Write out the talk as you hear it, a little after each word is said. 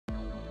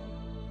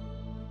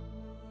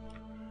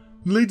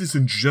Ladies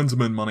and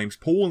gentlemen, my name's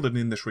Paul, and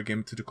in this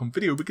Game-to-Come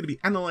video, we're going to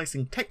be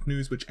analysing tech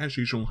news which, as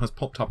usual, has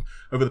popped up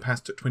over the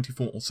past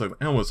 24 or so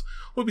hours.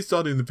 We'll be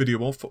starting the video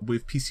off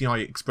with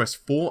PCI-Express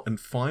 4 and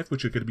 5,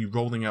 which are going to be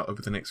rolling out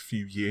over the next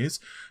few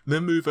years.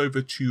 Then move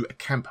over to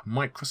Camp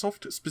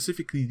Microsoft,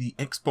 specifically the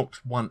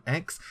Xbox One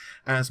X,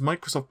 as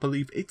Microsoft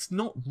believe it's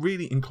not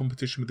really in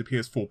competition with the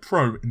PS4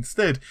 Pro.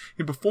 Instead,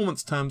 in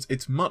performance terms,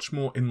 it's much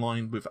more in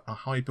line with a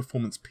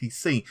high-performance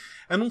PC,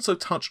 and also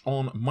touch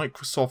on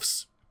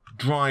Microsoft's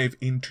drive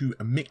into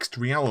a mixed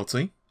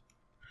reality.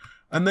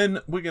 And then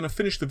we're going to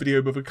finish the video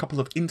with a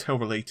couple of Intel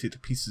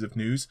related pieces of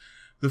news.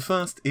 The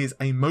first is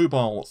a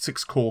mobile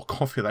 6-core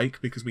Coffee Lake,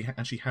 because we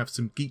actually have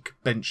some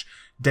Geekbench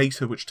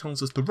data which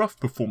tells us the rough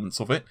performance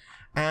of it.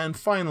 And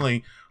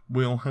finally,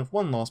 we'll have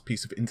one last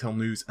piece of Intel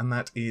news, and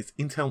that is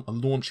Intel are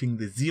launching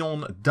the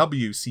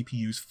Xeon-W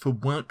CPUs for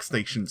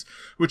workstations,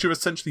 which are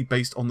essentially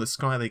based on the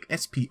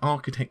Skylake-x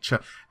architecture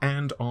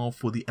and are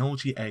for the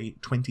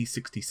LGA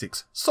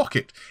 2066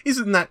 socket.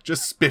 Isn't that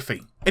just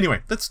spiffy?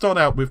 Anyway, let's start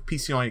out with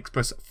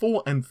PCI-Express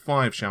 4 and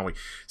 5, shall we?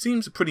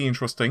 Seems pretty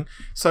interesting.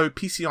 So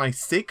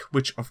PCI-Sig,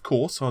 which of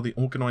course are the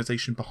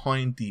organisation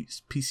behind the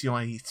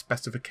PCIe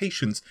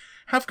specifications,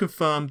 have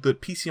confirmed that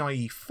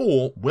PCIe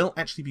 4 will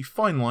actually be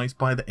finalised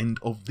by the end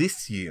of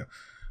this year,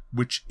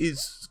 which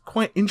is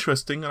quite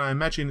interesting, and I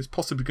imagine it's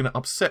possibly going to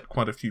upset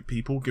quite a few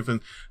people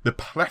given the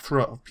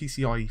plethora of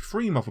PCIe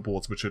 3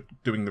 motherboards which are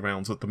doing the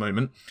rounds at the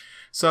moment.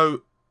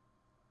 So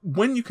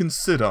when you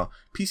consider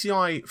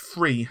PCI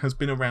 3 has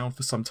been around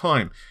for some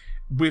time,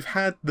 we've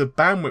had the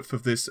bandwidth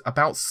of this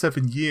about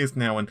 7 years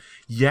now, and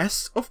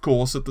yes, of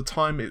course, at the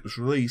time it was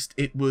released,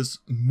 it was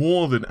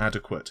more than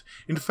adequate.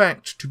 In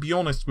fact, to be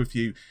honest with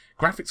you,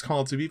 graphics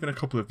cards of even a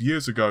couple of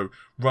years ago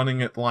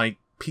running at like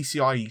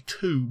PCIe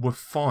 2 were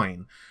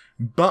fine,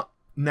 but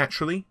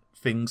naturally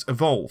things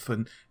evolve,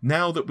 and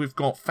now that we've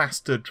got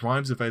faster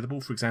drives available,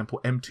 for example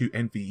M2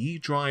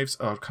 NVE drives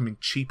are coming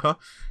cheaper,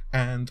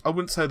 and I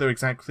wouldn't say they're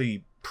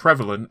exactly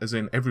prevalent as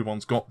in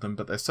everyone's got them,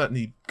 but they're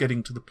certainly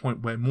getting to the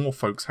point where more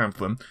folks have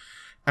them.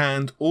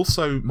 And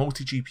also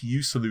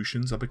multi-GPU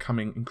solutions are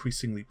becoming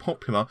increasingly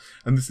popular,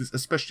 and this is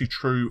especially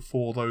true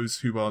for those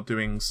who are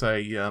doing,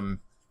 say,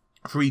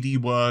 3D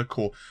work,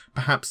 or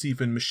perhaps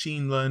even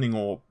machine learning,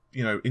 or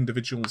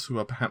individuals who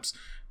are perhaps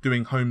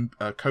doing home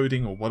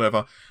coding or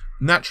whatever.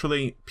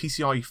 Naturally,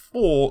 PCIe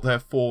 4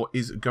 therefore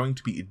is going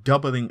to be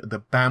doubling the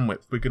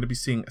bandwidth. We're going to be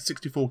seeing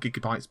 64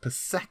 gigabytes per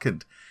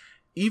second.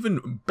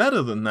 Even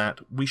better than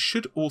that, we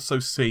should also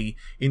see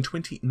in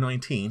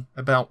 2019,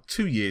 about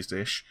 2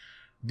 years-ish,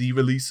 the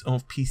release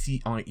of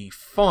PCIe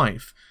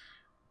 5.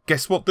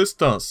 Guess what this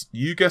does?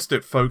 You guessed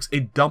it, folks,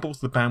 it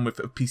doubles the bandwidth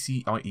of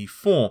PCIe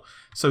 4.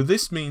 So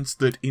this means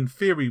that in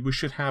theory we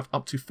should have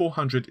up to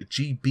 400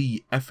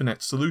 GB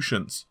Ethernet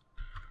solutions.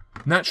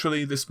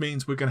 Naturally, this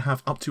means we're going to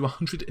have up to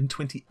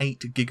 128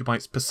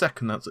 gigabytes per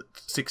second, that's at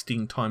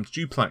 16 times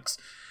duplex.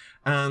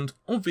 And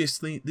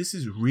obviously this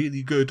is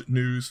really good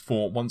news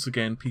for, once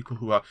again, people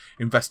who are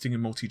investing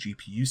in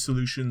multi-GPU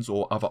solutions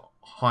or other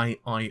high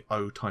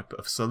I/O type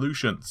of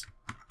solutions.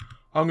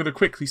 I'm going to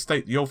quickly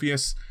state the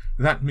obvious.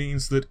 That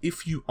means that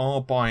if you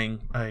are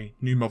buying a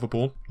new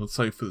motherboard, let's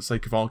say for the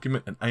sake of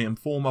argument an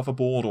AM4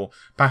 motherboard, or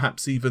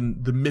perhaps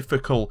even the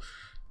mythical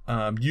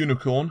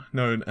unicorn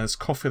known as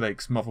Coffee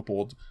Lake's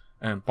motherboard,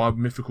 and by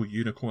mythical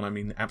unicorn I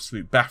mean the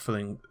absolute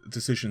baffling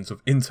decisions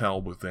of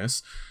Intel with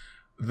this,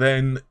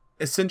 then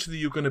essentially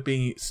you're going to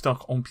be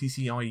stuck on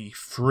PCIe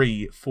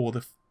 3 for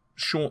the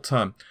short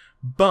term.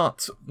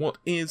 But what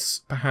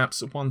is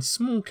perhaps one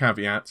small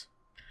caveat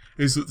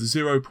is that the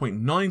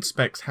 0.9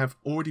 specs have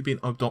already been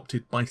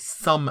adopted by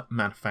some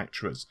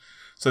manufacturers.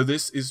 So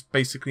this is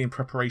basically in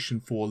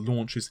preparation for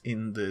launches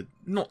in the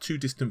not too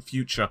distant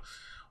future.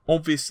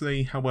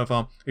 Obviously,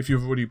 however, if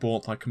you've already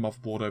bought like a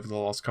motherboard over the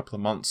last couple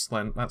of months,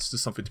 then that's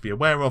just something to be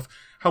aware of.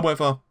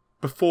 However,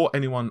 before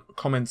anyone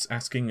comments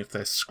asking if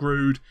they're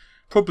screwed,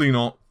 probably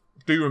not.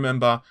 Do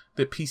remember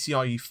that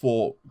PCIe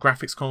 4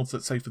 graphics cards,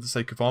 let's say for the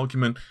sake of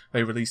argument,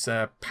 they release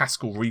their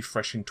Pascal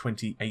refresh in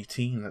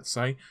 2018, let's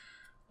say,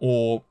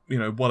 or,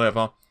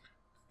 whatever,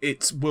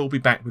 it will be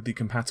backwardly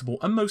compatible,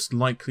 and most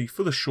likely,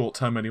 for the short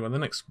term anyway, the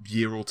next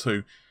year or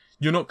two,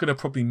 you're not going to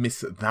probably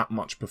miss that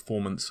much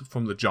performance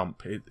from the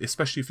jump,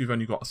 especially if you've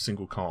only got a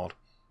single card.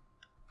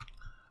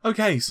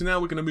 Okay, so now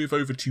we're going to move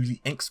over to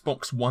the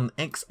Xbox One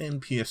X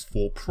and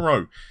PS4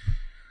 Pro.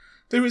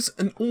 There is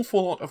an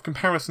awful lot of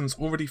comparisons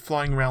already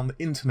flying around the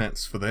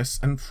internets for this,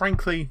 and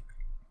frankly,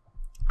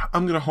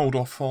 I'm going to hold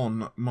off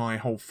on my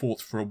whole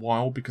thoughts for a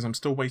while because I'm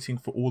still waiting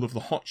for all of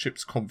the Hot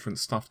Chips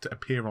conference stuff to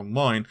appear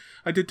online.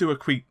 I did do a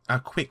quick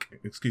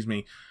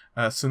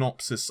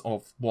synopsis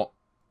of what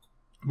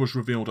was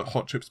revealed at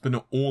Hot Chips, but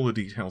not all the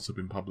details have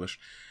been published.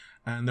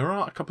 And there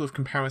are a couple of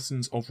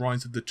comparisons of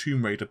Rise of the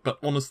Tomb Raider, but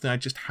honestly I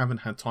just haven't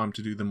had time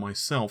to do them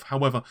myself.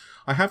 However,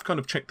 I have kind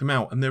of checked them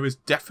out, and there is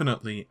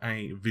definitely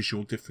a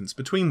visual difference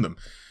between them.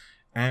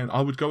 And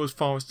I would go as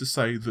far as to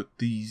say that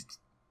the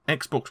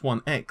Xbox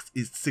One X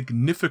is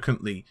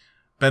significantly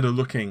better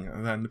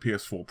looking than the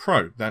PS4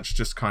 Pro. That's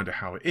just kind of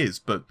how it is,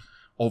 but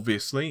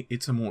Obviously,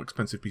 it's a more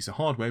expensive piece of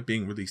hardware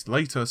being released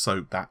later,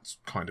 so that's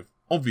kind of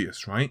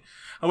obvious, right?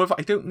 However,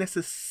 I don't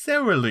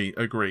necessarily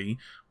agree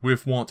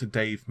with what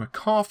Dave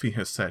McCarthy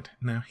has said.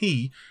 Now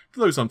he, for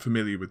those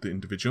unfamiliar with the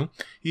individual,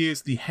 he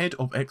is the head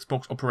of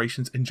Xbox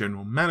Operations and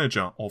General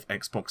Manager of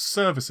Xbox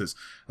Services.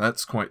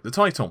 That's quite the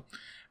title.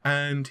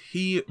 And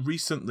he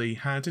recently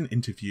had an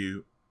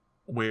interview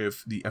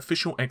with the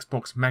official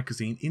Xbox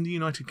magazine in the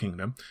United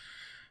Kingdom.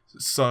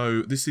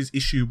 So this is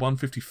issue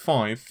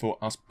 155 for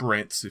us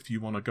Brits, if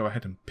you want to go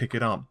ahead and pick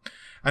it up.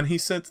 And he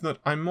said that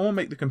I more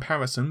make the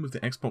comparison with the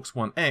Xbox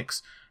One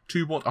X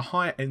to what a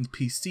higher-end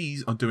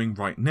PCs are doing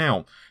right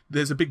now.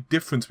 There's a big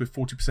difference with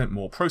 40%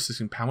 more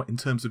processing power in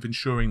terms of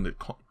ensuring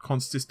that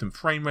consistent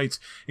frame rates,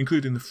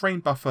 including the frame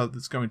buffer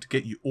that's going to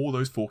get you all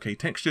those 4K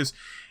textures.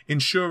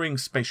 Ensuring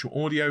spatial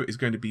audio is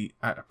going to be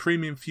at a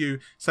premium for you.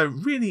 So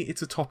really,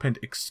 it's a top-end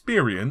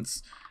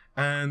experience.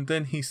 And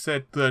then he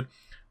said that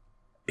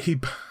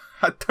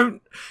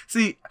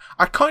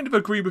I kind of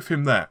agree with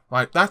him there.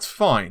 Like, that's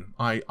fine.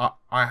 I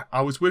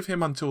was with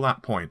him until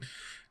that point.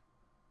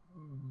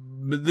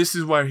 But this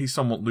is where he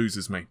somewhat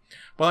loses me.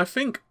 But I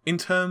think in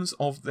terms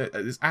of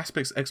the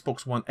aspects of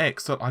Xbox One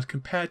X that I'd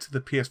compare to the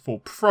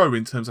PS4 Pro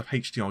in terms of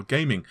HDR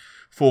gaming,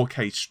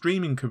 4K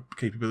streaming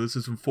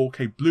capabilities and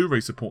 4K Blu-ray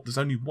support. There's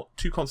only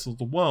two consoles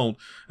in the world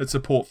that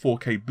support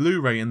 4K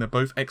Blu-ray, and they're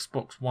both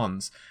Xbox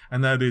Ones.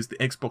 And that is the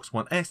Xbox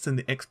One S and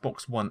the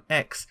Xbox One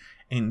X,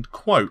 end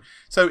quote.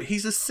 So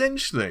he's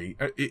essentially...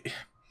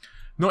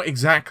 not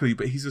exactly,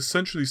 but he's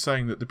essentially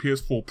saying that the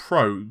PS4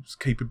 Pro's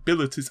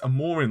capabilities are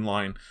more in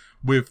line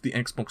with the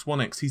Xbox One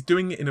X. He's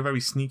doing it in a very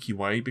sneaky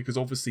way because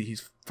obviously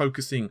he's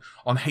focusing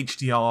on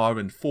HDR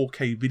and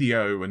 4K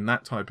video and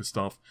that type of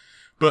stuff.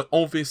 But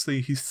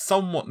obviously he's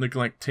somewhat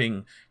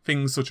neglecting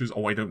things such as,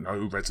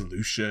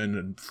 resolution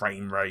and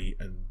frame rate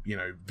and,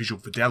 visual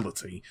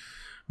fidelity.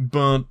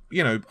 But,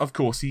 of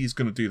course he is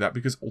going to do that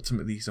because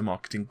ultimately he's a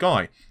marketing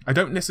guy. I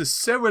don't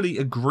necessarily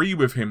agree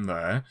with him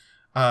there.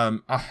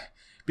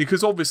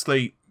 Because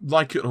obviously,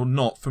 like it or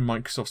not, from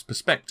Microsoft's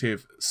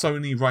perspective,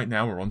 Sony right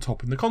now are on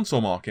top in the console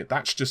market.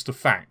 That's just a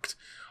fact.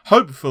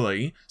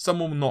 Hopefully,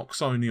 someone will knock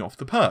Sony off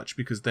the perch,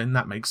 because then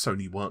that makes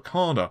Sony work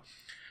harder.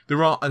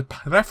 There are a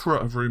plethora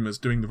of rumours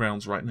doing the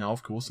rounds right now,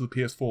 of course, the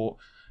PS4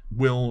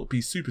 will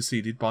be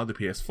superseded by the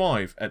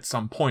PS5 at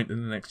some point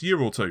in the next year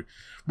or two,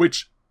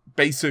 which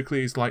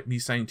basically is like me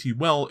saying to you,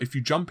 well, if you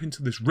jump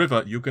into this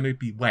river, you're going to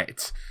be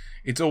wet.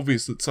 It's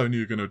obvious that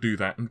Sony are going to do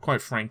that, and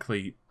quite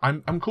frankly,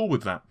 I'm cool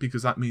with that,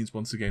 because that means,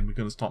 once again, we're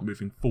going to start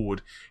moving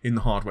forward in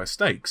the hardware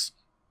stakes.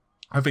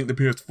 I think the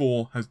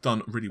PS4 has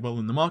done really well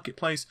in the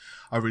marketplace.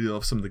 I really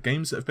love some of the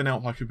games that have been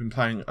out, like I've been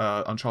playing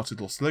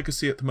Uncharted Lost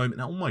Legacy at the moment.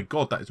 Now, oh my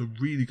god, that is a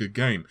really good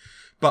game.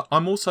 But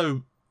I'm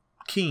also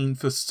keen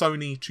for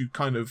Sony to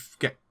kind of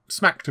get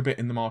smacked a bit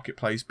in the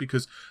marketplace,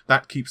 because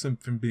that keeps them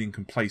from being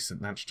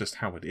complacent. That's just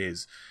how it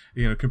is.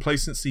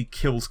 Complacency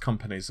kills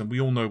companies, and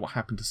we all know what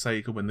happened to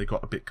Sega when they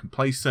got a bit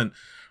complacent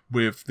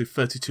with the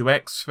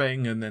 32X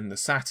thing, and then the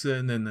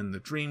Saturn, and then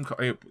the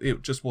Dreamcast.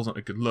 It just wasn't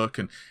a good look,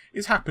 and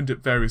it's happened at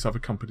various other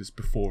companies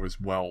before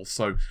as well.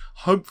 So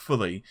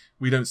hopefully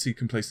we don't see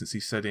complacency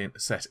set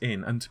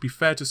in. And to be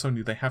fair to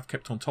Sony, they have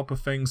kept on top of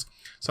things.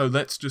 So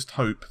let's just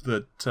hope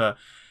that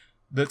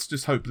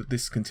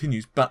this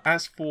continues. But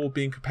as for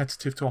being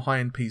competitive to a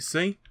high-end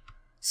PC,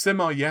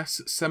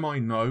 semi-yes,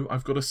 semi-no.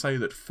 I've got to say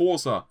that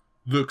Forza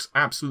looks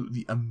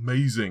absolutely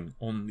amazing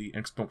on the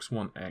Xbox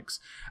One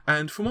X.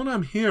 And from what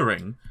I'm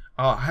hearing,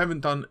 I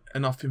haven't done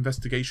enough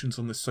investigations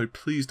on this, so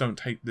please don't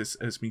take this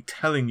as me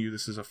telling you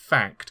this is a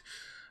fact.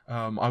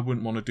 I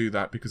wouldn't want to do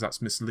that because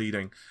that's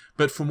misleading.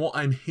 But from what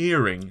I'm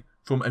hearing,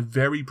 from a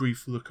very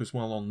brief look as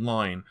well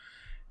online,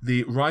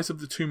 the Rise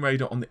of the Tomb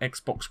Raider on the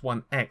Xbox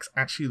One X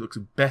actually looks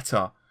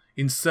better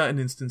in certain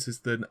instances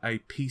than a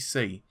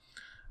PC.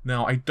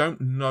 Now, I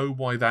don't know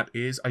why that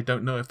is. I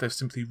don't know if they've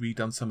simply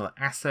redone some of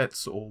the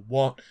assets or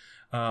what,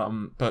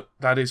 but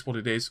that is what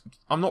it is.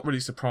 I'm not really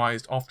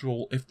surprised. After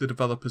all, if the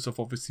developers have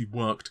obviously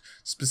worked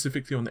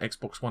specifically on the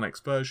Xbox One X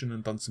version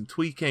and done some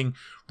tweaking,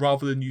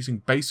 rather than using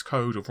base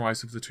code of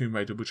Rise of the Tomb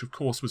Raider, which of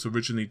course was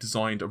originally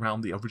designed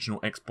around the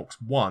original Xbox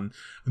One,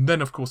 and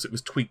then of course it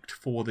was tweaked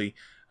for the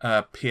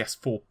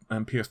PS4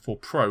 and PS4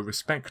 Pro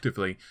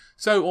respectively.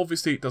 So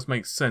obviously it does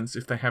make sense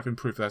if they have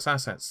improved those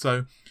assets.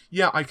 So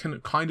yeah, I can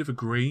kind of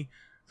agree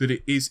that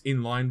it is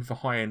in line with a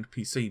high-end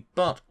PC,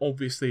 but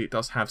obviously it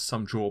does have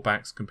some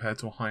drawbacks compared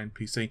to a high-end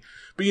PC.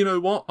 But you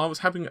know what? I was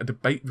having a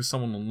debate with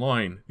someone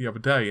online the other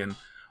day, and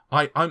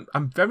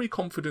I'm very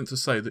confident to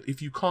say that if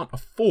you can't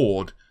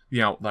afford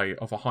the outlay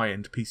of a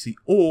high-end PC,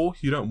 or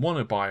you don't want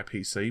to buy a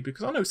PC,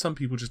 because I know some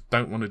people just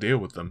don't want to deal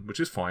with them, which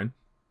is fine,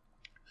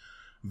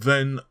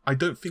 then I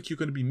don't think you're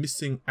going to be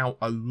missing out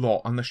a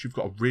lot unless you've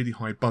got a really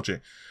high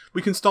budget.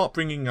 We can start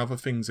bringing other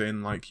things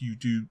in, like you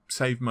do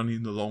save money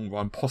in the long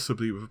run,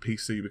 possibly with a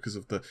PC because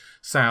of the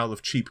sale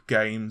of cheap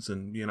games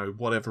and,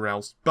 whatever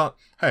else. But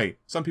hey,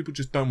 some people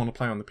just don't want to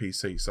play on the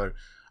PC, so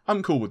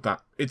I'm cool with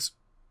that. It's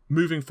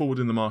moving forward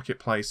in the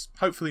marketplace.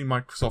 Hopefully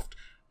Microsoft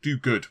do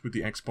good with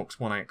the Xbox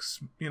One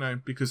X, you know,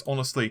 because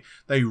honestly,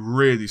 they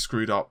really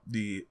screwed up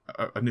the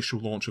initial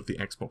launch of the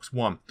Xbox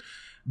One.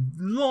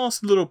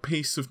 Last little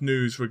piece of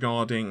news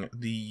regarding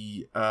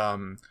the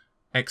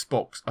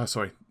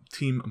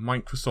Team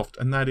Microsoft,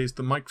 and that is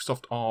that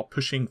Microsoft are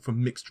pushing for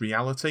mixed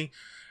reality.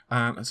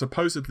 And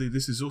supposedly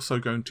this is also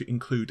going to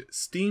include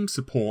Steam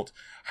support,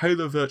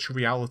 Halo virtual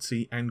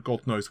reality, and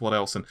God knows what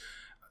else. And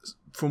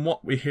from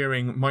what we're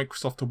hearing,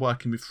 Microsoft are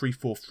working with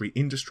 343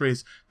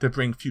 Industries to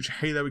bring future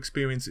Halo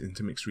experience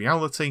into mixed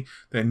reality.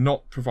 They're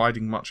not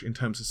providing much in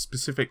terms of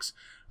specifics,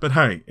 but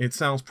hey, it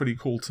sounds pretty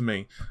cool to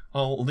me.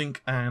 I'll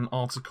link an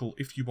article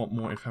if you want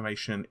more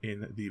information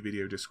in the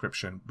video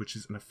description, which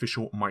is an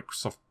official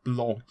Microsoft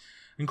blog.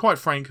 And quite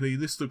frankly,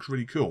 this looks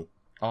really cool.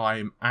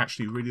 I'm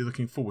actually really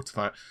looking forward to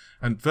that.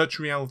 And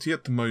virtual reality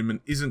at the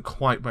moment isn't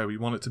quite where we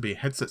want it to be.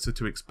 Headsets are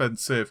too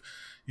expensive.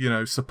 You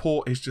know,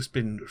 support has just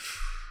been...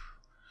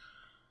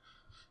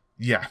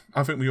 Yeah,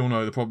 I think we all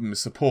know the problem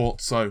is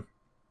support, so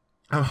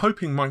I'm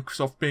hoping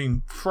Microsoft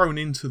being thrown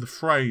into the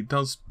fray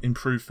does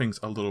improve things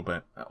a little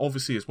bit.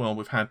 Obviously, as well,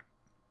 we've had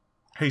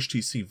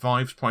HTC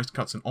Vive's price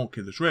cuts and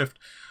Oculus Rift,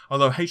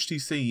 although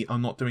HTC are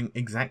not doing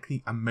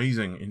exactly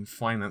amazing in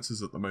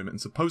finances at the moment, and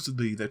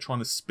supposedly they're trying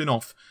to spin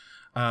off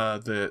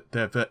their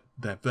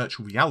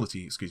virtual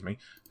reality,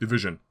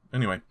 division.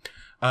 Anyway,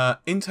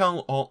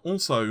 Intel are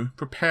also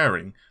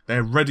preparing,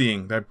 they're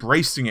readying, they're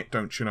bracing it,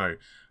 don't you know,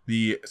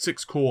 the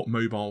 6-core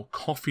mobile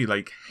Coffee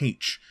Lake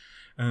H.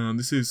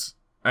 This is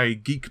a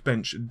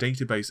Geekbench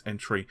database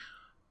entry.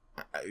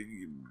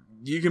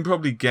 You can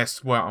probably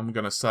guess what I'm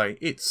going to say.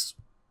 It's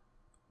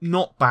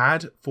not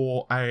bad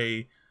for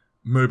a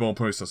mobile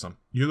processor.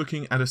 You're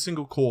looking at a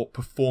single core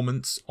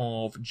performance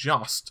of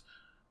just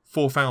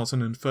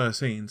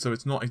 4013, so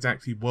it's not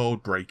exactly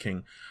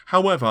world-breaking.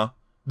 However,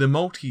 the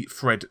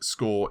multi-thread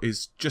score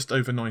is just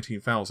over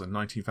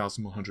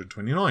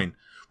 19,129,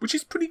 which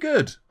is pretty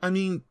good. I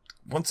mean,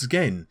 once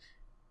again,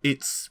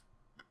 it's,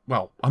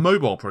 well, a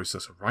mobile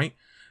processor, right?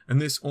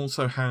 And this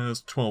also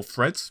has 12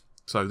 threads,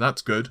 so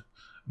that's good.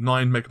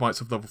 9 megabytes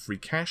of level 3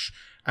 cache,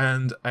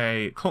 and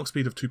a clock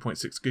speed of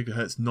 2.6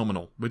 gigahertz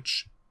nominal,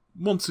 which,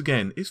 once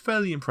again, is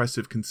fairly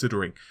impressive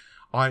considering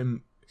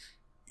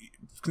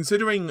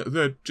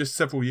that just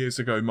several years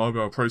ago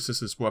mobile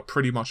processors were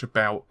pretty much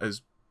about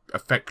as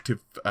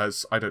effective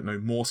as, I don't know,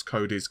 Morse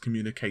code is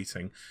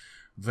communicating.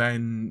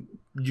 Then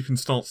you can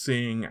start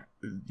seeing,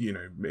 you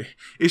know,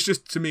 it's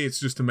just, to me, it's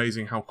just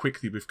amazing how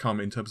quickly we've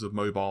come in terms of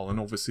mobile, and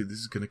obviously this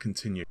is going to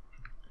continue.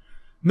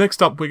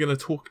 Next up, we're going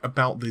to talk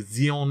about the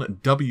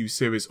Xeon-W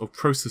series of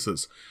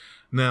processors.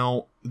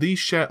 Now, these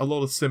share a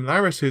lot of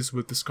similarities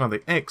with the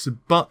Skylake-x,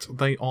 but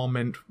they are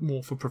meant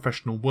more for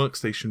professional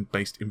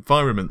workstation-based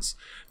environments.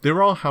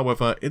 There are,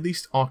 however, at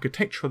least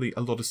architecturally,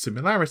 a lot of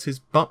similarities,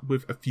 but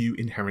with a few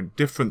inherent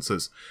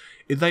differences.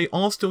 They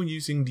are still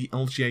using the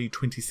LGA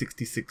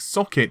 2066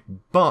 socket,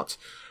 but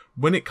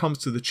when it comes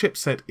to the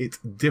chipset, it's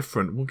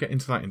different. We'll get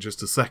into that in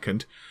just a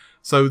second.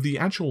 So the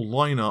actual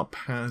lineup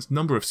has a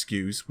number of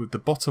SKUs, with the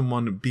bottom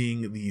one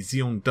being the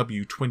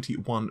Xeon-W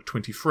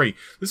 2123.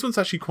 This one's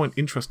actually quite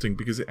interesting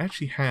because it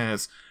actually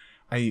has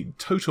a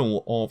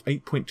total of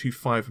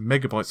 8.25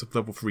 megabytes of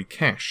level 3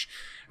 cache.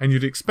 And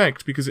you'd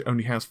expect, because it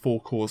only has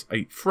 4 cores,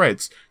 8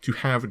 threads, to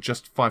have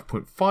just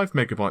 5.5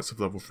 megabytes of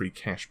level 3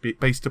 cache,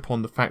 based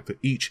upon the fact that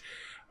each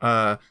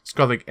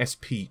Skylake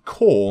SP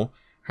core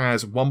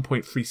has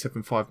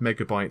 1.375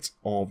 megabytes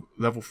of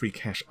level 3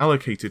 cache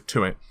allocated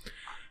to it.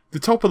 The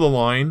top of the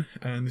line,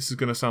 and this is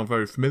going to sound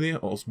very familiar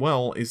as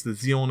well, is the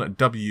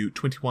Xeon-W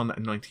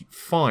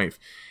 2195.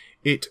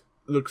 It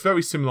looks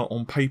very similar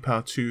on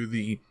paper to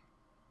the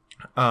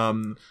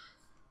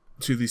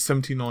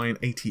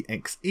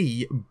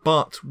 7980XE,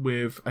 but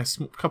with a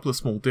couple of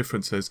small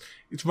differences.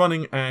 It's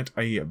running at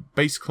a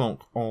base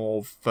clock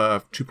of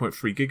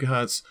 2.3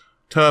 GHz,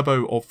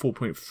 turbo of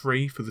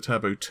 4.3 for the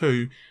Turbo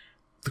 2.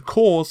 The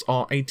cores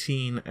are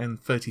 18 and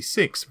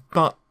 36,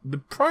 but the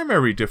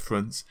primary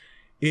difference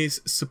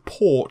is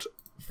support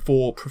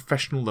for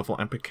professional level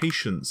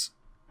applications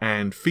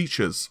and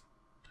features.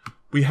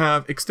 We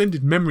have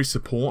extended memory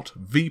support,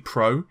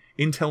 Vpro,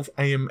 Intel's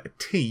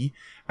AMT,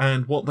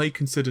 and what they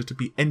consider to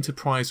be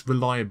enterprise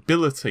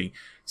reliability,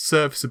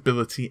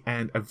 serviceability,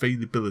 and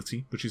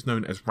availability, which is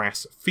known as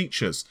RAS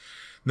features.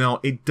 Now,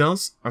 it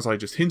does, as I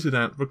just hinted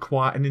at,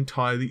 require an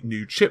entirely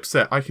new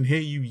chipset. I can hear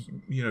you,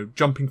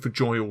 jumping for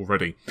joy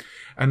already.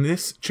 And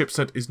this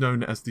chipset is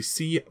known as the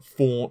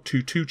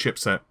C422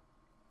 chipset.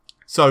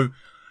 So,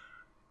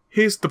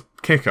 here's the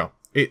kicker.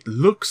 It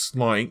looks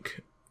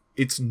like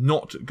it's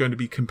not going to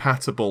be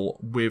compatible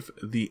with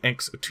the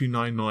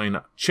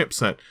X299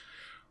 chipset.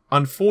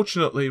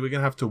 Unfortunately, we're going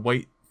to have to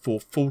wait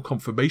for full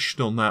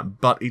confirmation on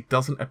that, but it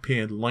doesn't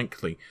appear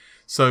likely.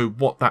 So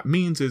what that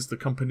means is the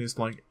companies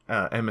like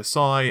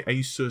MSI,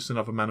 Asus, and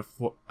other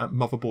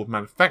motherboard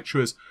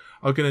manufacturers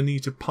are going to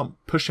need to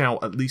push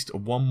out at least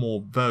one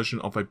more version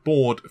of a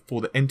board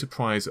for the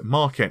enterprise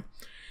market.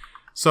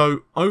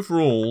 So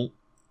overall,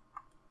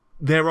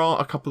 there are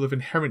a couple of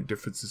inherent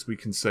differences we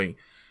can see.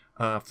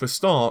 For a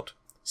start,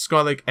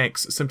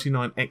 skylake-x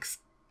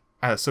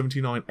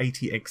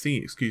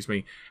 7980XE, excuse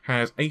me,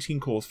 has 18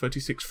 cores,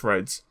 36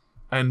 threads,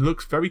 and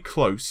looks very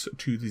close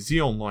to the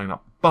Xeon lineup.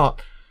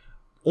 But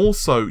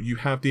also, you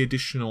have the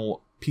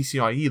additional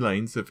PCIe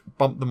lanes that have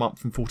bumped them up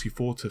from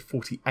 44 to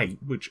 48,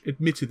 which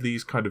admittedly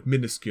is kind of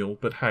minuscule,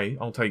 but hey,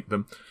 I'll take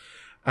them.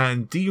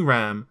 And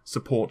DRAM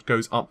support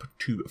goes up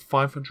to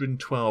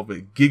 512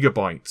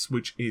 gigabytes,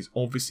 which is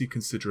obviously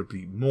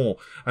considerably more.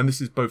 And this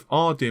is both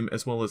RDIMM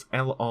as well as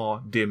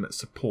LRDIMM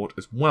support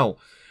as well.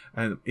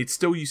 And it's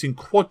still using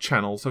quad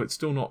channel, so it's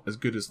still not as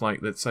good as,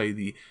 like, let's say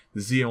the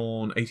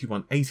Xeon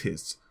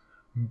 8180s.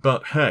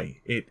 But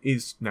hey, it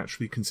is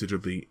naturally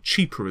considerably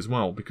cheaper as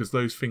well, because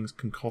those things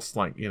can cost,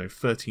 like, you know,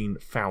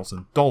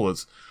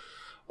 $13,000.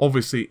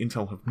 Obviously,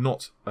 Intel have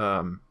not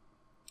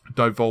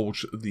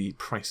divulged the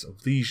price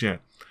of these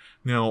yet.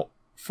 Now,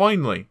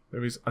 finally,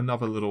 there is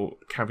another little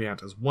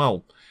caveat as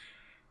well.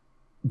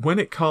 When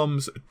it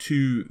comes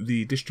to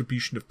the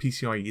distribution of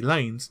PCIe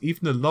lanes,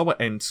 even the lower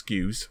end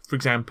SKUs, for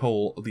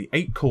example, the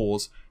 8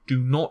 cores, do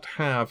not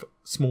have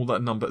smaller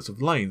numbers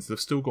of lanes. They've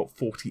still got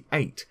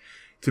 48.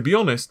 To be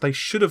honest, they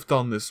should have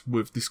done this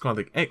with the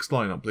skylake-x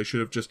lineup. They should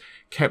have just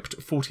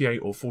kept 48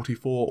 or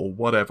 44 or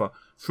whatever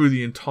through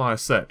the entire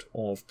set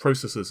of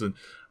processors. And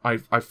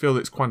I feel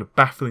it's kind of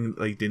baffling that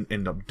they didn't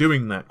end up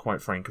doing that,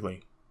 quite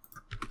frankly.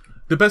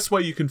 The best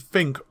way you can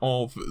think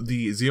of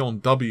the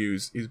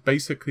Xeon-Ws is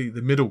basically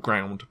the middle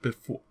ground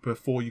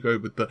before you go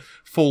with the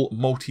full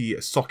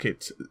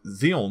multi-socket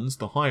Xeons,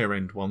 the higher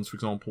end ones, for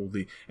example,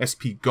 the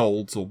SP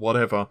Golds or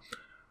whatever.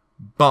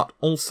 But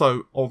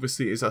also,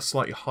 obviously, is a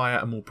slightly higher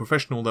and more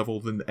professional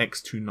level than the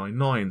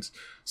X299s.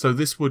 So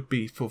this would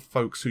be for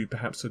folks who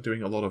perhaps are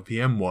doing a lot of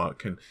VM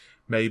work, and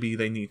maybe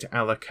they need to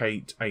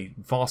allocate a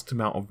vast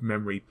amount of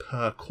memory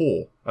per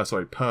core,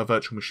 per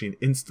virtual machine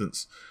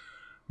instance.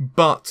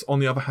 But on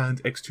the other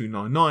hand,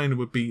 X299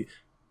 would be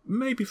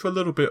maybe for a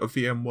little bit of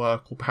VM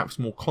work, or perhaps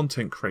more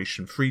content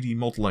creation, 3D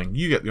modeling.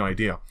 You get the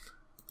idea.